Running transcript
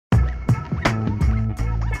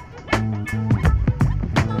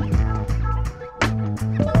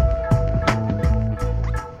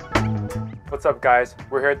What's up, guys?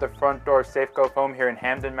 We're here at the front door of Safeco Foam here in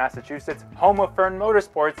Hampden, Massachusetts, home of Fearn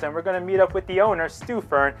Motorsports, and we're going to meet up with the owner, Stu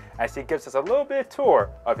Fearn, as he gives us a little bit of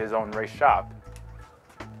tour of his own race shop.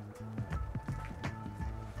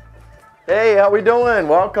 Hey, how we doing?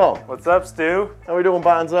 Welcome. What's up, Stu? How we doing,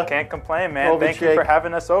 Bonza? Can't complain, man. Thank you for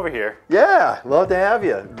having us over here. Yeah, love to have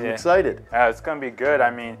you. I'm excited. It's going to be good.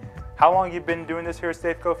 I mean, how long you been doing this here at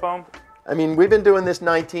Safeco Foam? I mean, we've been doing this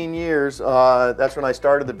 19 years. That's when I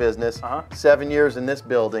started the business. 7 years in this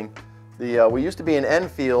building. We used to be in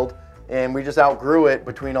Enfield, and we just outgrew it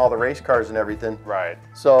between all the race cars and everything. Right.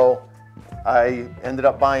 So I ended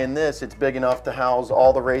up buying this. It's big enough to house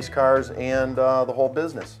all the race cars and the whole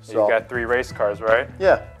business. So you got 3 race cars, right?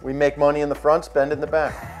 Yeah, we make money in the front, spend it in the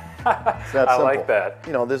back. It's that simple. I like that.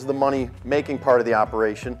 You know, this is the money-making part of the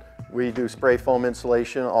operation. We do spray foam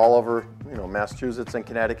insulation all over, Massachusetts and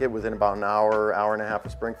Connecticut within about an hour, hour and a half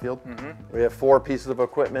of Springfield. We have 4 pieces of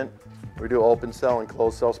equipment. We do open cell and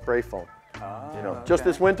closed cell spray foam. Just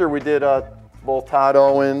this winter we did both Todd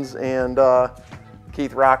Owens and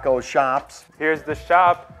Keith Rocco's shops. Here's the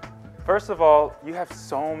shop. First of all, you have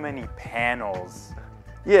so many panels.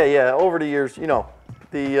 Yeah. Over the years, we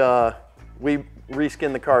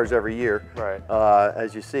reskin the cars every year, right?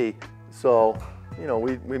 As you see. So,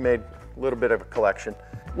 we made a little bit of a collection.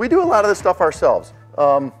 We do a lot of this stuff ourselves.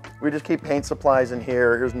 We just keep paint supplies in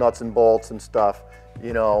here. Here's nuts and bolts and stuff.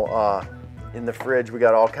 In the fridge we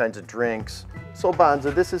got all kinds of drinks. So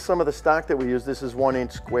Bonza, this is some of the stock that we use. This is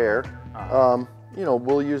 1-inch square.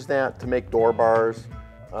 We'll use that to make door bars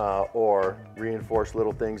or reinforce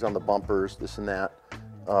little things on the bumpers, this and that.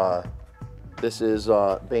 This is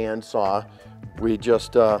band saw. We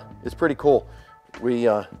just, it's pretty cool.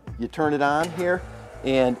 You turn it on here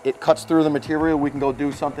and it cuts through the material. We can go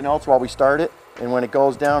do something else while we start it. And when it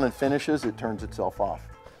goes down and finishes, it turns itself off.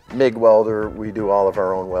 MIG welder, we do all of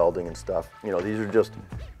our own welding and stuff. These are just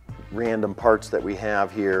random parts that we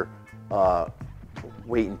have here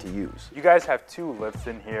waiting to use. You guys have 2 lifts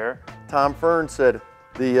in here. Tom Fearn said,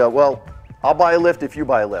 well, I'll buy a lift if you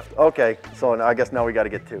buy a lift. Okay, so I guess now we got to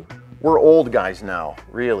get 2. We're old guys now,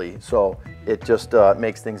 really, so it just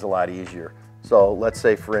makes things a lot easier. So let's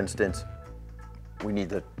say, for instance, we need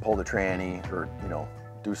to pull the tranny or,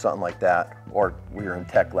 do something like that. Or we were in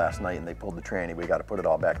tech last night and they pulled the tranny. We got to put it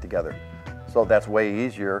all back together. So that's way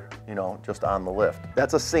easier, just on the lift.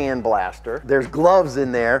 That's a sandblaster. There's gloves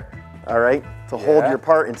in there, all right, to hold your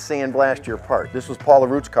part and sandblast your part. This was Paul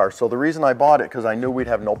LaRoute's car. So the reason I bought it, because I knew we'd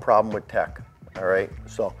have no problem with tech, all right?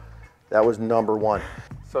 So that was number 1.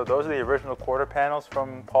 So those are the original quarter panels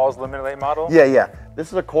from Paul's limited late model? Yeah.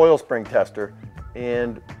 This is a coil spring tester,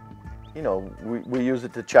 and we use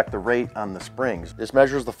it to check the rate on the springs. This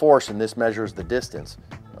measures the force and this measures the distance.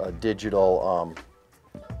 A digital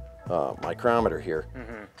micrometer here.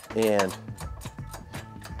 And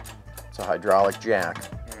it's a hydraulic jack.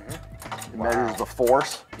 It measures the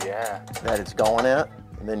force that it's going at,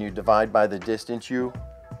 and then you divide by the distance you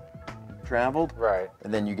traveled. Right.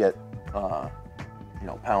 And then you get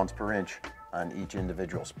pounds per inch on each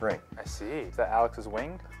individual spring. I see. Is that Alex's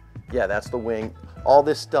wing? Yeah, that's the wing. All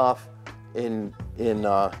this stuff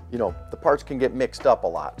the parts can get mixed up a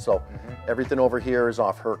lot. So everything over here is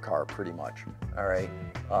off her car pretty much. All right.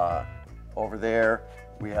 Over there,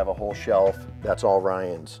 we have a whole shelf. That's all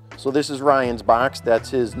Ryan's. So this is Ryan's box. That's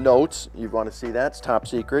his notes. You want to see that? It's top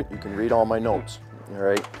secret. You can read all my notes. All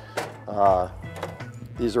right.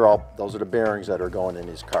 Those are the bearings that are going in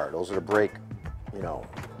his car. Those are the brake,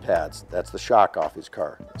 pads. That's the shock off his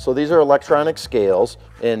car. So these are electronic scales,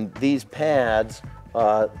 and these pads,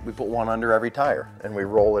 we put one under every tire and we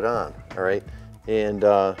roll it on, all right? And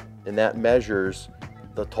that measures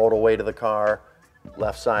the total weight of the car,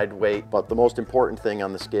 left side weight, but the most important thing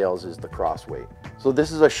on the scales is the cross weight. So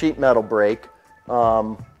this is a sheet metal brake.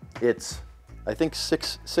 It's, I think,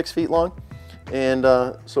 6 feet long. And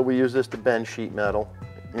so we use this to bend sheet metal.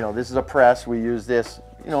 This is a press. We use this,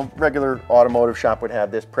 regular automotive shop would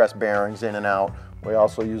have this, press bearings in and out. We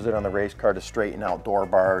also use it on the race car to straighten out door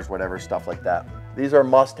bars, whatever, stuff like that. These are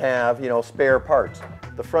must-have, spare parts.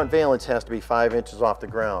 The front valence has to be 5 inches off the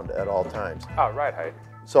ground at all times. Oh, ride height.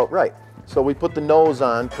 So, right. So we put the nose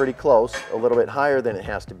on pretty close, a little bit higher than it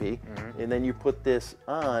has to be. And then you put this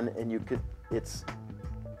on and it's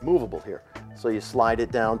movable here. So you slide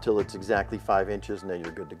it down till it's exactly 5 inches and then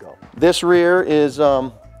you're good to go. This rear is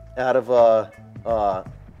out of a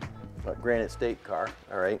Granite State car,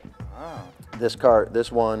 all right? Oh.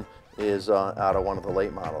 This one is out of one of the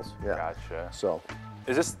late models. Yeah. Gotcha. So.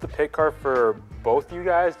 Is this the pit cart for both you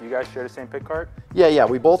guys? Do you guys share the same pit cart? Yeah,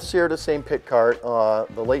 we both share the same pit cart.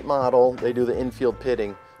 The late model, they do the infield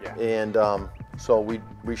pitting. Yeah. And So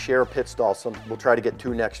we share a pit stall. We'll try to get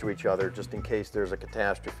 2 next to each other just in case there's a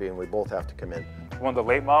catastrophe and we both have to come in. One of the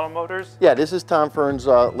late model motors? Yeah, this is Tom Fearn's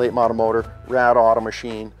late model motor, rad auto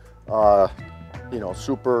machine. You know,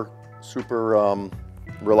 super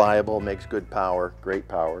reliable, makes good power, great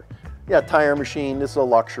power. Yeah, tire machine, this is a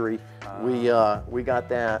luxury. We got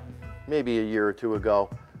that maybe a year or 2 ago.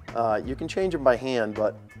 You can change them by hand,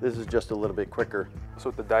 but this is just a little bit quicker. So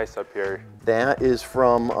with the dice up here. That is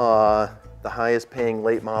from the highest paying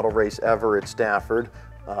late model race ever at Stafford.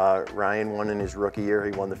 Ryan won in his rookie year.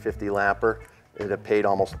 He won the 50 lapper. It had paid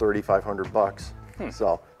almost 3,500 bucks.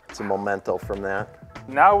 So it's a memento from that.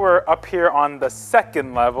 Now we're up here on the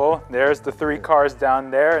 2nd level. There's the 3 cars down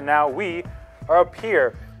there. And now we are up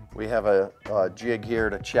here. We have a jig here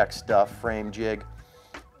to check stuff, frame jig.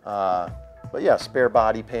 But yeah, spare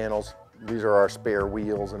body panels. These are our spare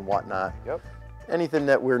wheels and whatnot. Yep. Anything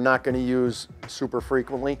that we're not going to use super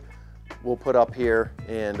frequently, we'll put up here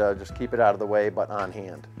and just keep it out of the way, but on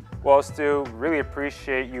hand. Well, Stu, really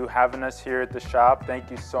appreciate you having us here at the shop.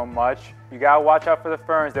 Thank you so much. You gotta watch out for the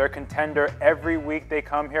Fearns. They're a contender every week they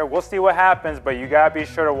come here. We'll see what happens, but you gotta be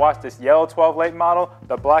sure to watch this yellow 12 late model,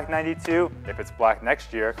 the black 92, if it's black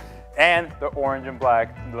next year, and the orange and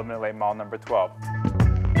black limited late model number 12.